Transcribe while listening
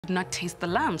Not taste the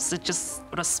lumps, it just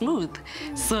was smooth.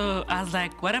 So I was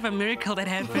like, whatever miracle that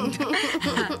happened.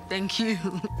 Thank you.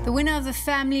 The winner of the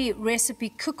family recipe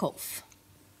cook-off,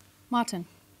 Martin.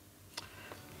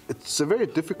 It's a very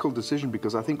difficult decision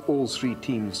because I think all three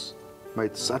teams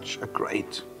made such a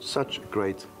great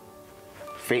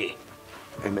fare.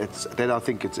 And then I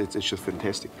think it's just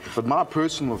fantastic. But my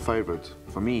personal favorite,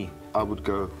 for me, I would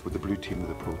go with the blue team with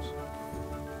the prawns.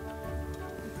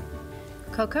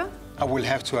 Coco? I will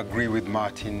have to agree with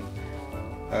Martin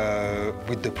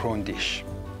with the prawn dish.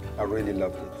 I really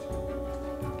loved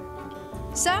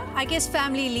it. So, I guess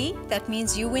Family Lee, that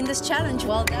means you win this challenge.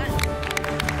 Well done.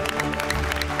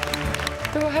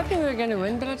 We were hoping we were going to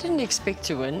win, but I didn't expect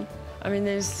to win. I mean,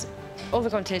 there's all the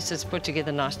contestants put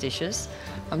together nice dishes.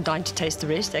 I'm dying to taste the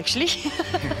rest, actually.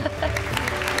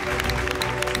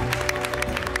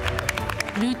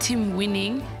 Blue team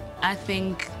winning, I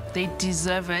think they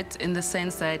deserve it in the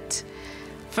sense that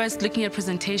first looking at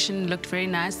presentation looked very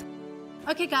nice.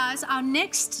 Okay, guys, our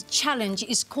next challenge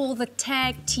is called the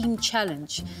Tag Team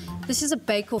Challenge. This is a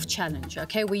bake-off challenge,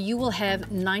 okay, where you will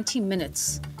have 90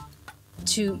 minutes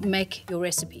to make your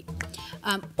recipe.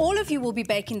 All of you will be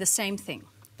baking the same thing.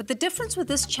 But the difference with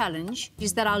this challenge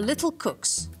is that our little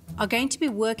cooks are going to be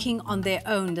working on their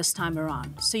own this time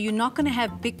around. So you're not going to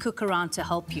have Big Cook around to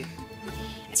help you.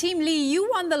 Team Lee, you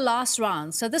won the last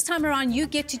round, so this time around you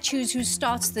get to choose who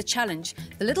starts the challenge,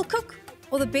 the little cook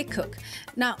or the big cook.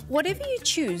 Now, whatever you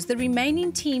choose, the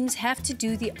remaining teams have to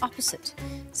do the opposite.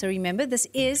 So remember, this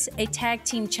is a tag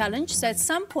team challenge, so at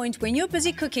some point when you're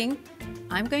busy cooking,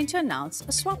 I'm going to announce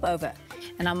a swap over.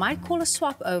 And I might call a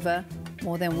swap over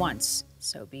more than once,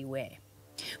 so beware.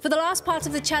 For the last part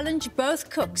of the challenge, both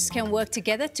cooks can work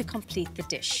together to complete the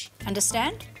dish.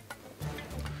 Understand?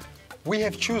 We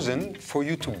have chosen for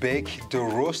you to bake the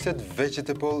roasted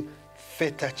vegetable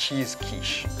feta cheese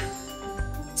quiche.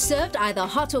 Served either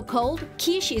hot or cold,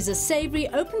 quiche is a savory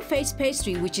open-faced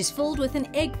pastry which is filled with an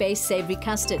egg-based savory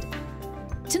custard.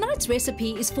 Tonight's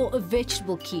recipe is for a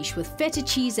vegetable quiche with feta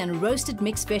cheese and roasted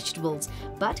mixed vegetables,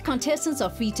 but contestants are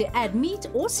free to add meat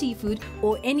or seafood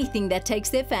or anything that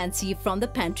takes their fancy from the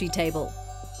pantry table.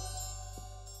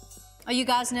 Are you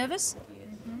guys nervous?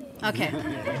 Okay.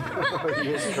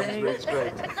 Yes, that's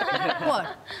great.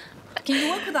 What? Can you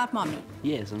work without mommy?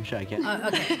 Yes, I'm sure I can.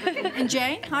 Okay. And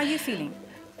Jane, how are you feeling?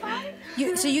 Fine.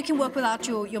 So you can work without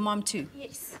your mom too?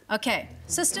 Yes. Okay.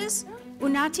 Sisters,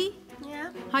 Unati, Yeah.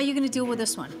 how are you going to deal with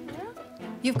this one? Yeah.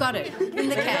 You've got it. In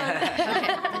the can.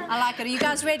 Okay. I like it. Are you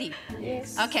guys ready?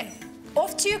 Yes. Okay.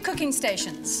 Off to your cooking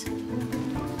stations.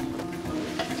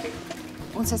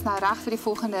 Ons is nou reg vir die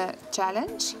volgende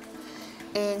challenge.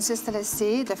 En soos hulle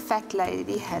sê, the fat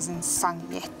lady hasn't sung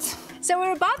yet. So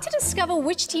we're about to discover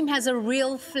which team has a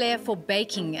real flair for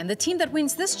baking, and the team that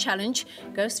wins this challenge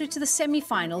goes through to the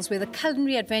semi-finals where the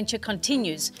culinary adventure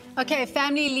continues. Okay,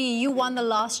 Family Lee, you won the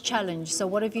last challenge. So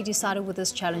what have you decided with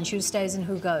this challenge? Who stays and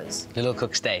who goes? Little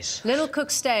cook stays. Little cook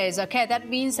stays. Okay, that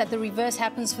means that the reverse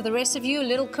happens for the rest of you.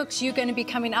 Little cooks, you're going to be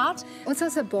coming out. Ons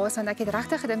was 'n baas want ek het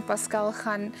regtig gedink Pascal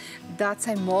gaan dat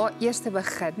sy ma eers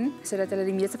begin sodat hulle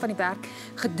die meeste van die werk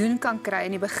gedoen kan kry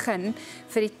in die begin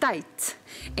vir die tyd.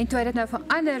 En toe dit nou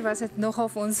verander was dit nogal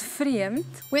vir ons vreemd.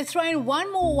 We're throwing one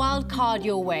more wild card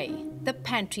your way, the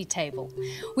pantry table.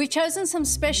 We've chosen some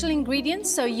special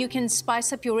ingredients so you can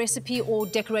spice up your recipe or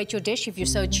decorate your dish if you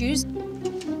so choose.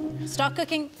 Start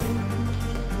cooking.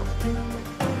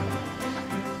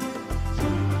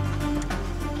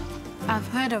 I've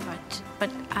heard of it, but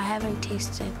I haven't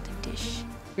tasted the dish.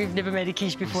 We've never made a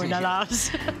quiche before in our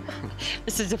lives.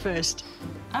 This is the first.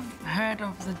 I've heard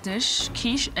of the dish,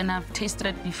 quiche, and I've tasted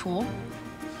it before.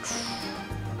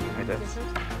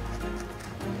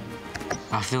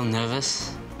 I feel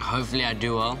nervous. Hopefully I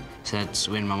do well, so that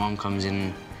when my mom comes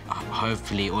in,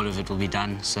 hopefully all of it will be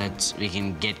done, so that we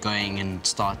can get going and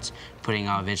start putting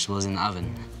our vegetables in the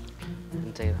oven.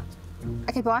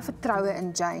 Ek het baie vertroue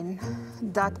in Jane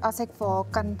dat as ek vir haar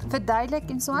kan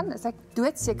verduidelik en so aan, is ek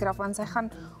doodseker daarvan sy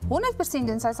gaan 100%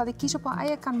 doen, sy sal die quiche op haar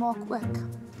eie kan maak ook.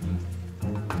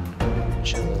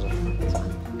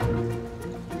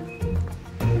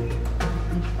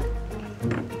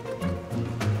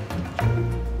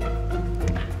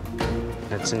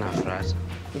 That's enough, right?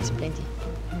 It's plenty.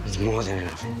 It's more than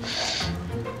enough.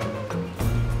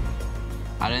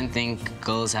 I don't think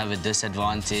girls have a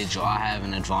disadvantage or I have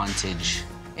an advantage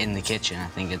in the kitchen. I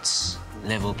think it's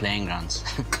level playing grounds.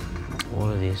 All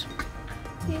of these.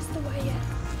 Here's the way.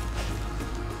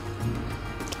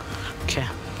 Okay.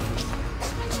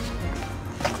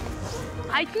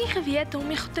 Hy het nie geweet hoe om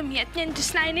die goed te meet nie en toe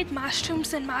sny hy net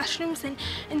mushrooms en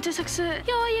toe sê ek so,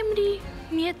 ja, jy moet die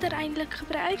meter eintlik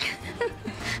gebruik.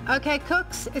 Okay,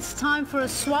 cooks, it's time for a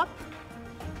swap.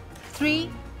 3,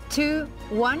 2,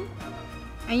 1.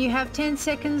 And you have 10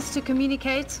 seconds to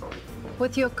communicate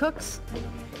with your cooks.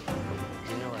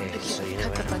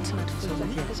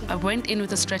 I went in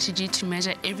with a strategy to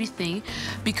measure everything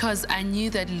because I knew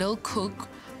that Lil Cook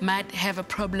might have a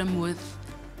problem with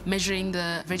measuring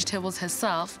the vegetables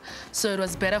herself, so it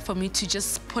was better for me to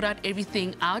just put out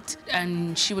everything out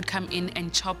and she would come in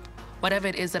and chop whatever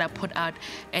it is that I put out,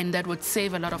 and that would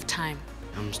save a lot of time.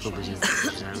 I'm still busy.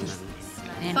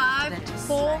 5,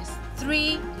 4,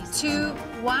 3, 2,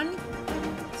 1.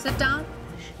 Sit down.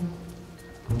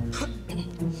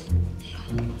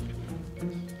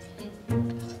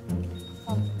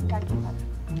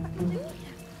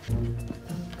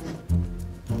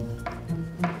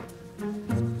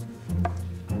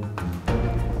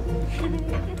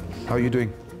 How are you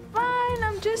doing? Fine,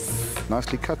 I'm just...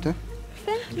 Nicely cut, eh?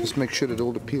 Thank you. Just make sure that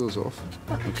all the peel's off.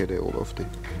 Okay, they're all off there.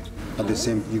 At the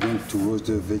same, you want to roast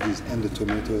the veggies and the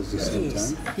tomatoes at the same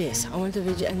time? Yes, I want the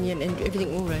veggie, onion, and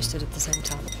everything all roasted at the same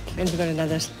time. And we've got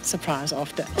another surprise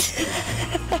after.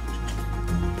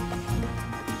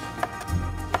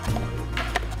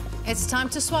 It's time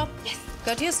to swap. Yes.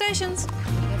 Go to your stations.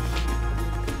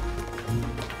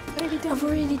 I've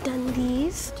already done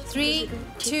these. 3,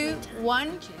 2,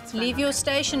 1. Leave your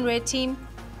station, red team.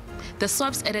 The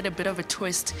swaps added a bit of a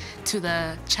twist to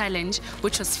the challenge,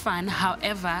 which was fun.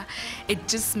 However, it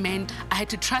just meant I had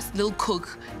to trust Lil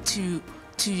Cook to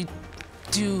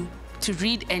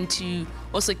read and to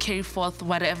also carry forth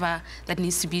whatever that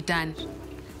needs to be done.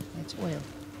 It's oil,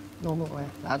 normal oil.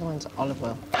 The other one's olive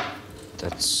oil.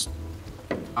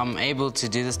 I'm able to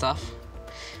do the stuff,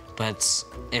 but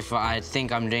if I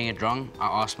think I'm doing it wrong, I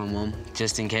ask my mom,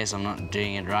 just in case I'm not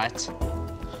doing it right.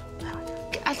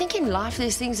 I think in life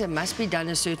there's things that must be done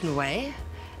a certain way,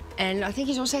 and I think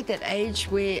he's also at that age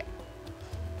where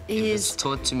If it's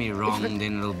taught to me wrong,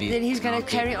 then it'll be... Then he's going to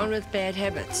carry on with bad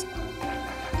habits.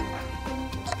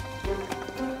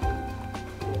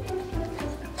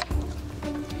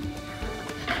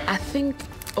 I think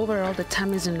overall the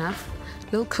time is enough.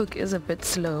 Lil Cook is a bit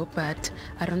slow, but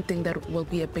I don't think that will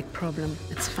be a big problem.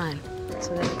 It's fine.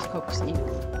 So then it's Cook's eat.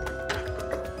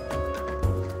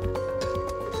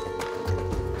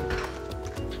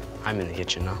 I'm in the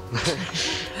kitchen now.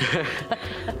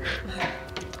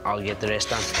 I'll get the rest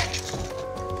done.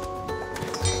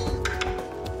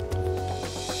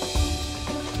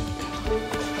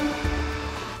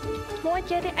 Mooi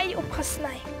jy die ei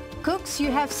opgesny. Cooks,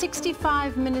 you have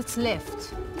 65 minutes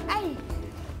left. Ei.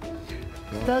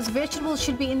 Those vegetables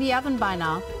should be in the oven by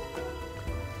now.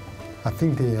 I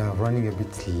think they are running a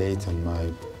bit late on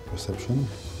my perception.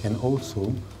 And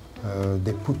also,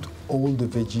 they put all the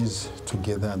veggies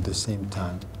together at the same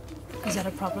time. Is that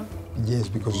a problem? Yes,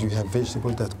 because you have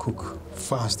vegetables that cook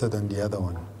faster than the other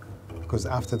one. Because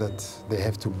after that, they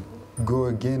have to go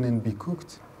again and be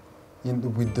cooked in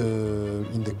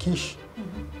the quiche.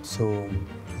 So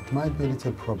it might be a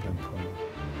little problem for me.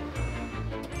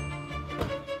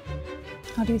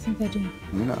 How do you think they're doing?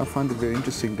 You know, I find it very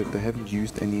interesting that they haven't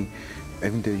used the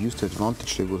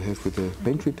advantage they will have with the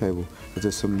pantry table. But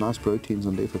there's some nice proteins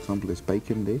on there. For example, there's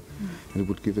bacon there, and it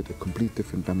would give it a complete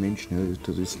different dimension, you know,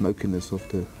 to the smokiness of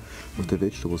the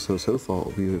vegetables. So far,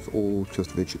 we have all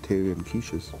just vegetarian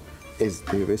quiches, as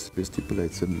the recipe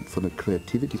stipulates. And from a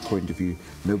creativity point of view,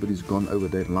 nobody's gone over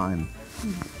that line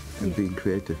and being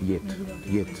creative yet.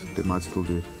 They might still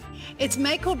do it. It's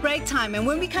make or break time, and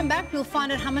when we come back, we'll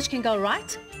find out how much can go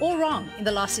right or wrong in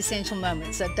the last essential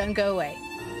moments. So don't go away.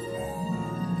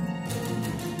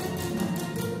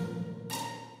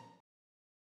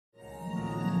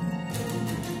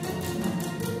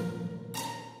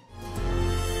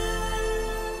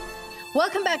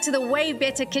 Welcome back to the Way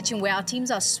Better Kitchen, where our teams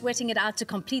are sweating it out to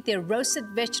complete their roasted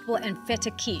vegetable and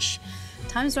feta quiche.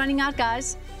 Time's running out,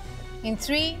 guys. In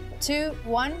 3, 2,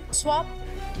 1, swap.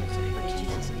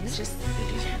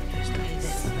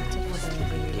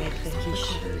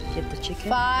 Get the chicken.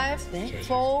 5,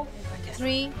 4,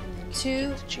 3,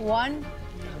 2, 1.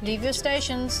 Leave your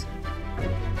stations.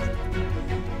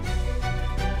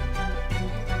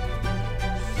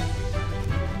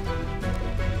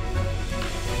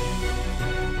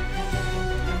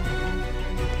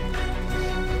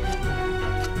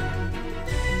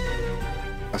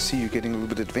 I see you're getting a little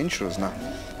bit adventurous now.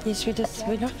 Yes,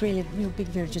 we're not really real big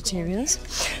vegetarians,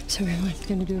 so we're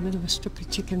going to do a bit of a strip of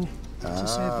chicken to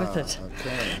serve with it.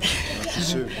 Okay. To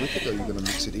serve with it, or are you going to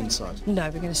mix it inside? No,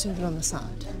 we're going to serve it on the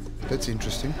side. That's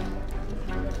interesting.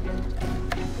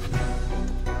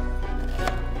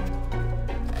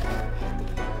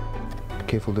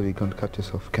 careful that you can't cut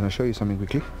yourself. Can I show you something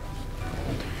quickly?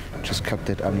 Just cut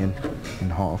that onion in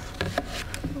half,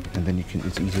 and then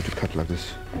it's easier to cut like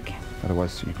this. Okay.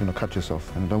 Otherwise, you're going to cut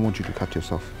yourself, and I don't want you to cut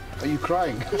yourself. Are you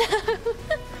crying?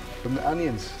 From the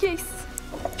onions? Yes.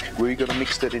 Where are you going to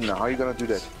mix that in now? How are you going to do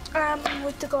that?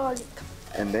 With the garlic.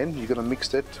 And then you're going to mix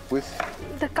that with?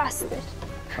 The custard.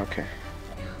 Okay.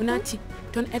 Unati,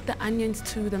 don't add the onions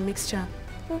to the mixture.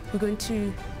 We're going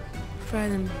to fry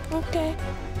them. Okay.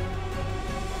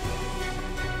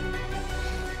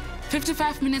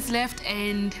 55 minutes left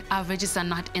and our veggies are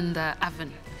not in the oven.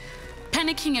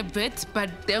 Panicking a bit, but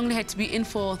they only had to be in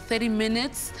for 30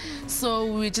 minutes. So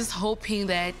we're just hoping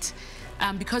that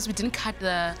because we didn't cut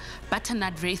the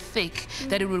butternut very thick,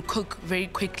 that it will cook very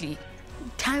quickly.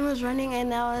 Time was running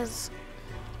and I was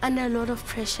under a lot of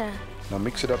pressure. Now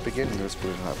mix it up again and let's put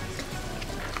it in the oven.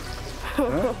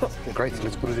 Huh? Great,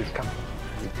 let's put it in. Come.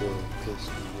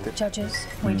 Judges,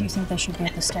 where do you think they should be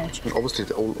at this stage? Obviously,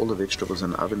 all the vegetables in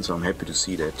the oven, so I'm happy to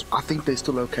see that. I think they're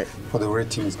still okay. For the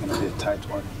red team, it's going to be a tight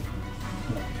one.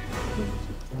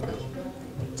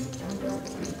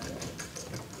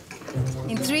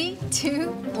 In 3,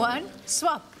 2, 1,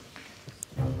 swap.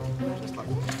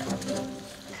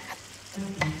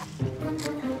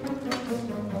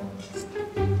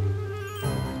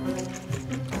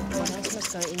 What else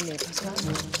must go in there, Pascal?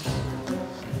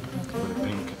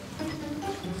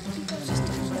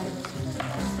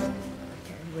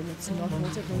 When it's not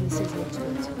water, then it says water.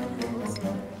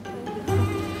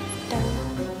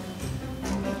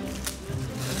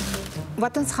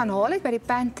 Wat ons gaan haal het by die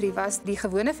pantry was die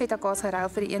gewone feta kaas geruil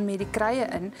vir die een met die kruie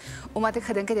in, omdat ek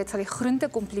gedink het dit sal die groente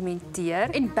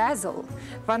komplementeer en basil,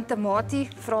 want tamatie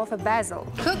vra vir basil.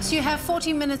 Cooks, you have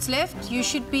 40 minutes left. You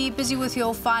should be busy with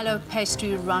your phyllo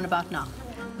pastry round about now.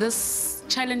 This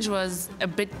challenge was a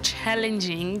bit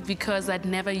challenging because I'd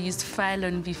never used phyllo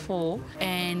before,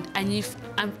 and I knew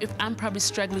if I'm probably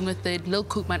struggling with it, Lil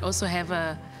Cook might also have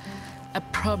a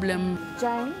problem.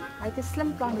 Jane, hy het 'n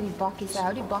slim plan met die bakkies. Hy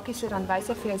hou die bakkies so dan wys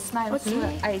hy vir jou sny hom so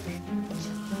uit.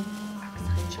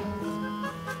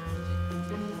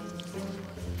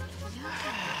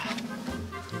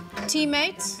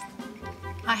 Teammates,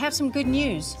 I have some good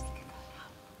news.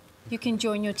 You can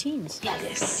join your teams.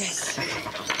 Yes.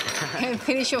 And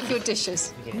finish off your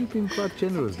dishes. You've been quite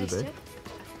generous today.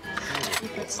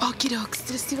 Okie dokes,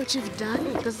 did you see what you've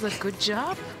done? This is a good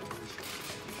job.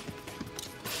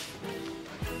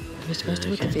 We're supposed to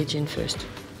put the veg in first.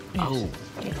 Yes. Oh.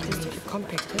 Yeah, because if you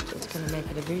compact it, it's going to make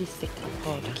it a very thick,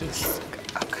 hard kiss.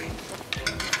 Okay.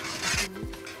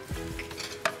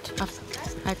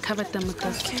 I covered them with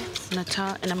this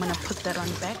nata, and I'm going to put that on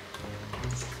back.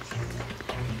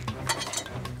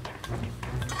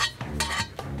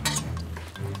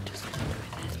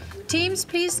 Teams,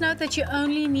 please note that you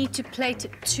only need to plate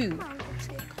 2.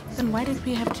 Then why did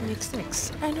we have to make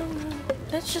 6? I don't know.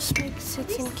 Let's just make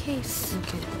 6 in case.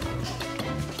 Okay.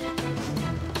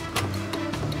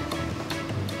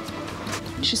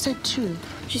 She said 2.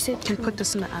 She said Can 2. put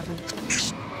this in the oven.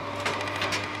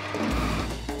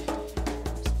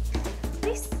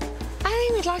 I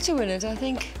think we'd like to win it, I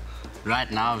think.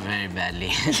 Right now, very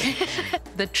badly.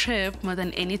 The trip, more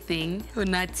than anything,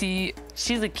 Unati,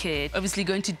 she's a kid. Obviously,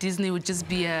 going to Disney would just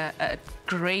be a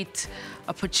great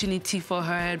opportunity for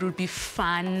her. It would be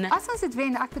fun. As ons dit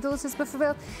wen, ek bedoel soos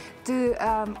byvoorbeeld toe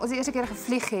ons die eerste keer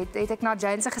gevlieg het ek na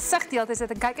Jane se gesig die hele tyd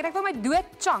sit en kyk en ek wou my dood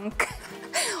chunk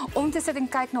om te sit en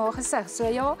kyk na haar gesig. So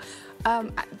ja,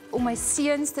 om my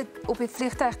seuns dit op die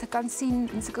vliegtuig te kan sien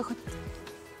en sulke goed.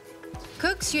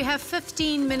 Cooks, you have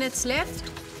 15 minutes left.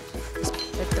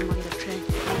 Put them on the tray.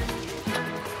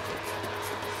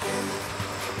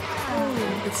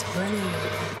 Oh, it's burning.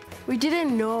 We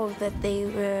didn't know that they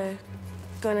were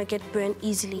gonna get burned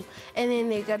easily. And then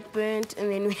they got burnt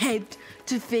and then we had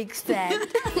to fix that.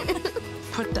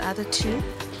 Put the other 2.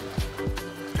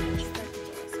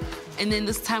 And then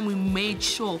this time we made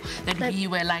sure that we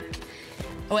were like,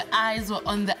 our eyes were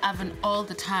on the oven all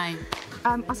the time.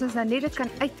 As ons nou net dit kan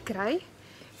uitkry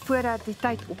voordat die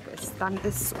tyd op is, dan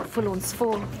voel ons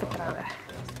vol vertroue.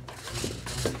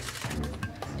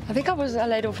 I think I was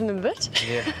laid off him a bit.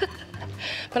 Yeah.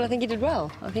 But I think he did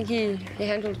well. I think he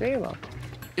handled very well.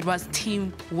 It was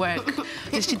teamwork.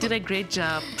 She did a great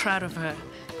job. Proud of her.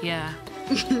 Yeah.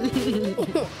 We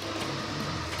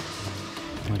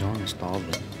don't want to starve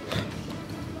them.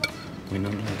 We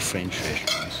don't like French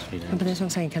restaurants. But that's what I'm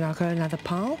saying. Can I go another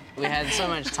pile? We had so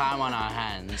much time on our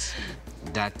hands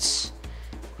that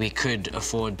we could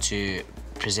afford to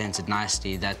present it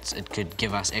nicely, that it could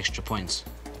give us extra points.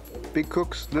 Big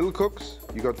cooks, little cooks,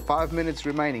 you got 5 minutes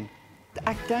remaining.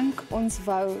 Ek dink ons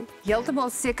wou heeltemal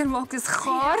seker maak dis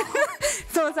gaar.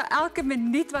 So ons elke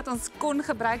minuut wat ons kon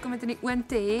gebruik om dit in die oond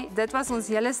te hê. Dit was ons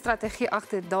hele strategie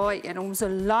agter daai een om so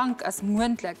lank as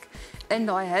moontlik in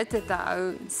daai hitte te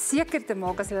hou, seker te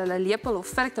maak as hulle lepel of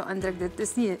vork daar indruk, dit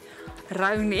is nie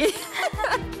rou nie.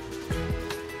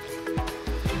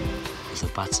 The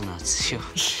butternuts, sure.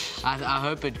 I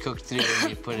hope it cooked through when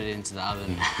you put it into the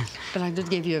oven. But I did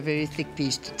give you a very thick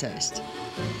piece to taste.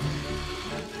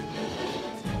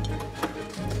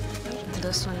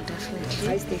 This one definitely.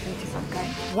 Hy's definitief okay.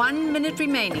 1 minute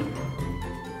remaining.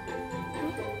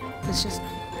 It's just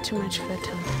too much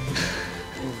butter.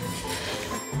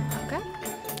 Okay.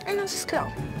 En ons is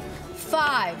klaar.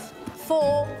 5,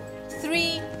 4,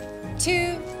 3,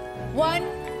 2, 1.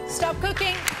 Stop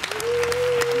cooking.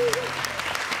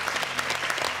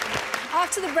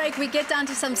 After the break, we get down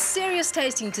to some serious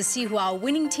tasting to see who our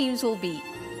winning teams will be.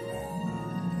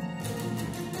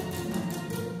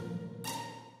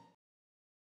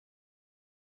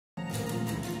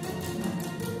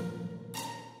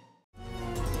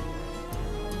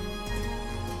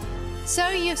 So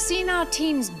you've seen our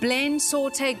teams blend,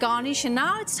 saute, garnish, and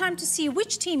now it's time to see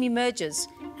which team emerges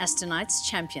as tonight's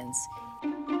champions.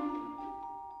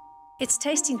 It's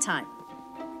tasting time.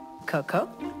 Coco?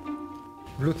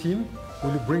 Blue team,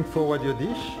 will you bring forward your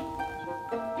dish?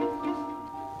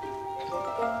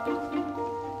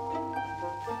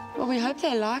 Well, we hope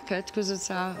they like it because it's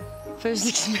our first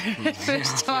experience,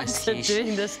 first time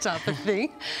doing this type of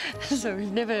thing. So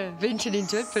we've never ventured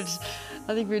into it, but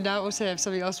I think we now also have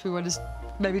something else we want to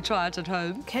maybe try it at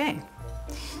home. Okay.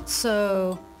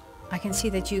 So I can see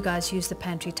that you guys use the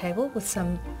pantry table with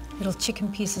some little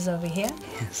chicken pieces over here.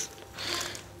 Yes.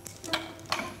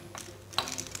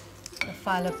 The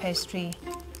phyllo pastry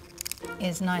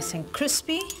is nice and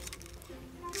crispy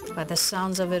by the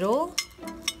sounds of it all.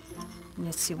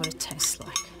 Let's see what it tastes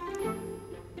like.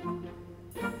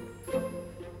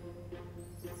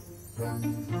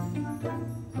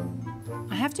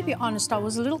 I have to be honest, I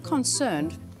was a little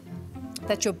concerned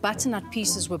that your butternut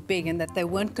pieces were big and that they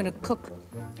weren't going to cook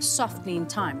softly in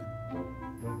time.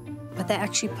 But they're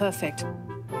actually perfect.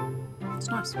 It's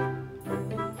nice.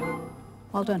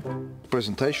 Well done.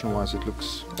 Presentation-wise, it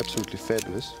looks absolutely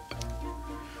fabulous.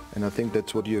 And I think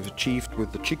that's what you have achieved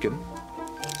with the chicken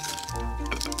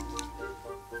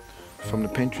from the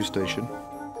pantry station.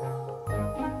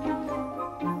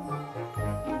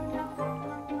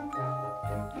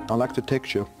 I like the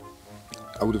texture.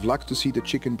 I would have liked to see the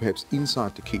chicken perhaps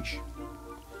inside the quiche.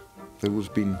 That would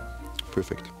have been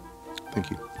perfect. Thank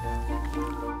you.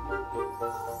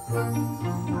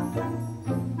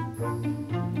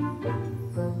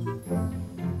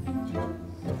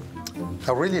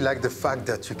 I really like the fact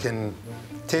that you can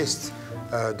taste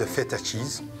the feta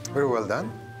cheese. Very well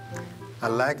done. I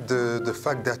like the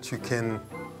fact that you can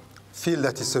feel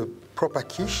that it's a proper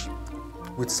quiche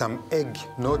with some egg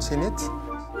notes in it.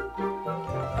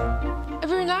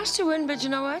 Very nice to win, but you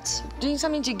know what? Doing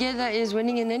something together is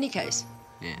winning in any case.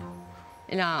 Yeah.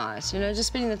 In our eyes, you know, just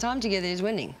spending the time together is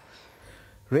winning.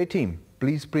 Red team,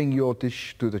 please bring your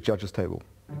dish to the judges' table.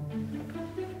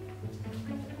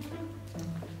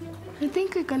 I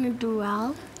think we're gonna do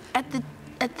well.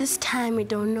 At this time, we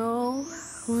don't know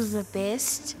who's the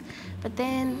best, but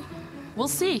then We'll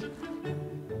see.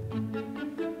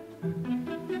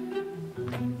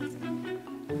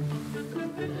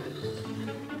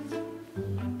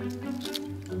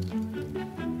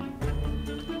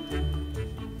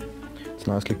 It's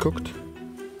nicely cooked.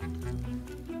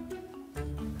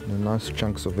 And nice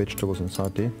chunks of vegetables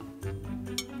inside there.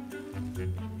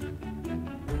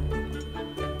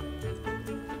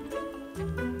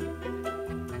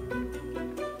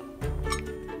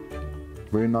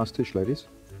 Very nice dish, ladies.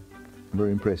 I'm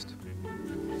very impressed.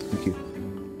 Thank you.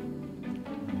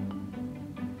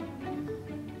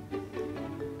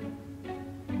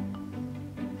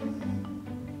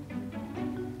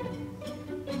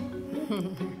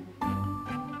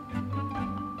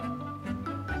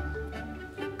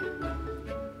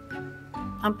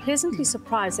 I'm pleasantly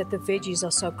surprised that the veggies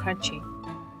are so crunchy.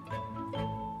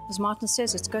 As Martin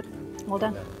says, it's good. Well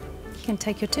done. You can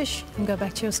take your dish and go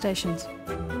back to your stations.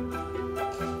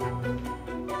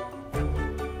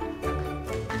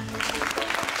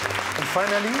 And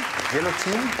finally, yellow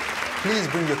team, please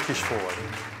bring your quiche forward.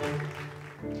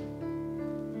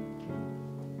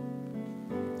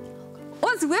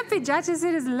 Ons hoop die judges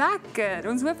sê dis lekker.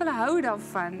 Ons hoop hulle hou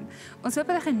daarvan. Ons hoop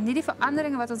hulle geniet die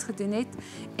veranderinge wat ons gedoen het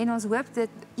en ons hoop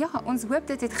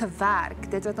dit het gewerk,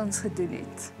 dit wat ons gedoen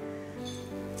het.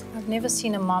 I've never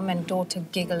seen a mom and daughter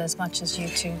giggle as much as you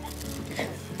two.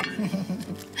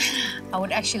 I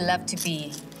would actually love to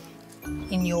be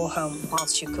in your home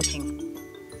whilst you're cooking.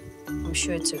 I'm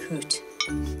sure it's a hoot.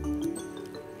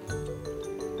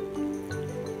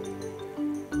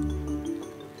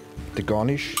 The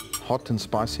garnish, hot and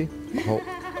spicy,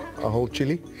 a whole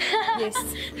chili. Yes.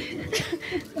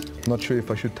 Not sure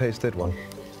if I should taste that one.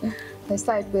 They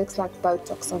say it works like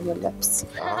Botox on your lips.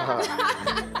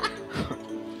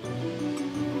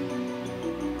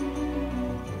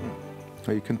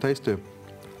 So you can taste the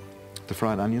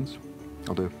fried onions,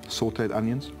 or the sautéed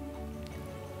onions.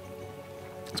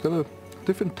 It's got a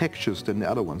different textures than the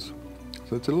other ones.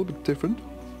 So it's a little bit different.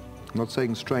 I'm not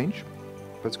saying strange,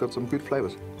 but it's got some good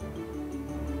flavors.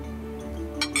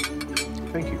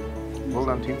 Thank you. Well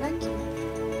done, team. Thank you.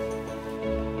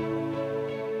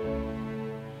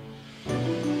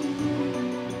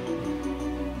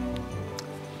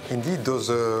 Indeed, those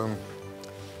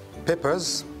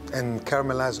peppers and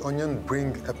caramelized onion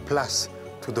bring a plus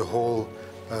to the whole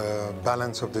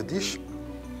balance of the dish.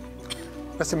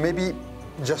 Let's say maybe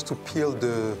just to peel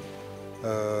the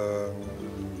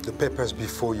peppers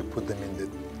before you put them in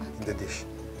the dish.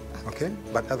 Okay?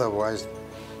 But otherwise,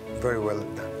 very well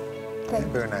done.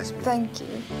 Very nice. Thank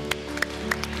you.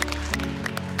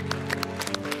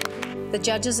 The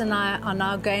judges and I are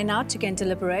now going out to go and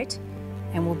deliberate,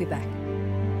 and we'll be back.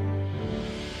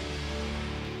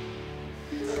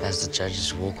 As the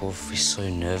judges walk off, we're so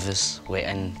nervous. We're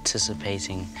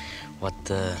anticipating what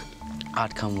the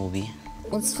outcome will be.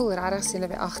 Ons voel regtig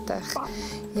senuweeagtig.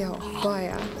 Ja,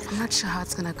 baie. I'm not sure how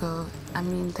it's gonna go. I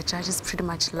mean, the judges pretty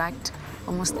much liked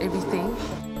almost everything.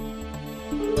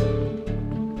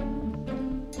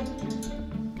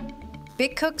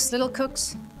 Big cooks, little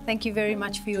cooks, thank you very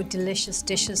much for your delicious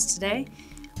dishes today.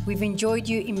 We've enjoyed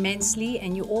you immensely,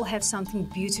 and you all have something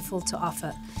beautiful to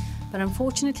offer. But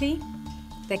unfortunately,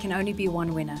 there can only be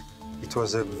one winner. It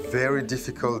was a very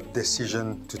difficult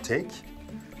decision to take.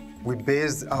 We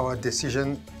based our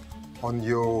decision on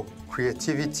your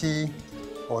creativity,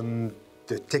 on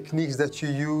the techniques that you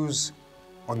use,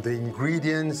 on the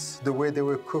ingredients, the way they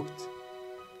were cooked.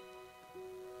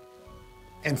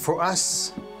 And for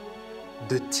us,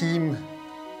 the team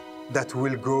that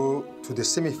will go to the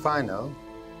semi-final,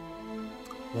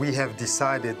 we have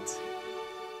decided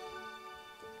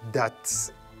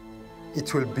that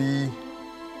it will be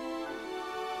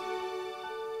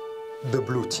the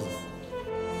blue team.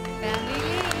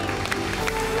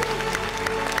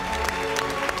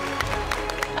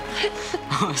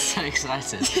 I'm so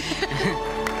excited.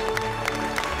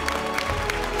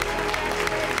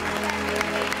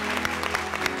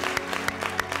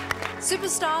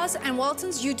 Superstars and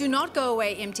Waltons, you do not go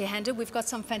away empty-handed. We've got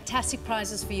some fantastic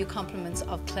prizes for you, compliments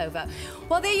of Clover.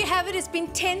 Well, there you have it. It's been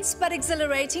tense but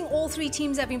exhilarating. All three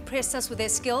teams have impressed us with their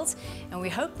skills, and we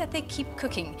hope that they keep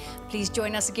cooking. Please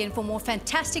join us again for more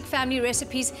fantastic family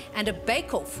recipes and a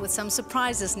bake-off with some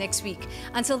surprises next week.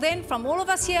 Until then, from all of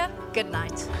us here, good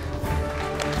night.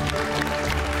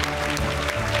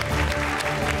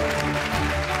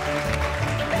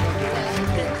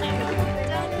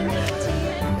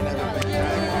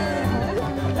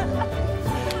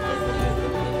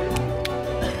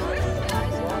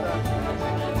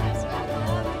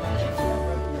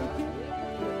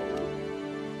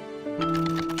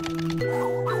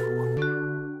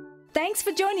 Thanks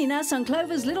for joining us on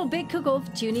Clover's Little Big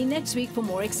Cook-Off. Tune in next week for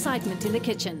more excitement in the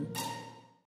kitchen.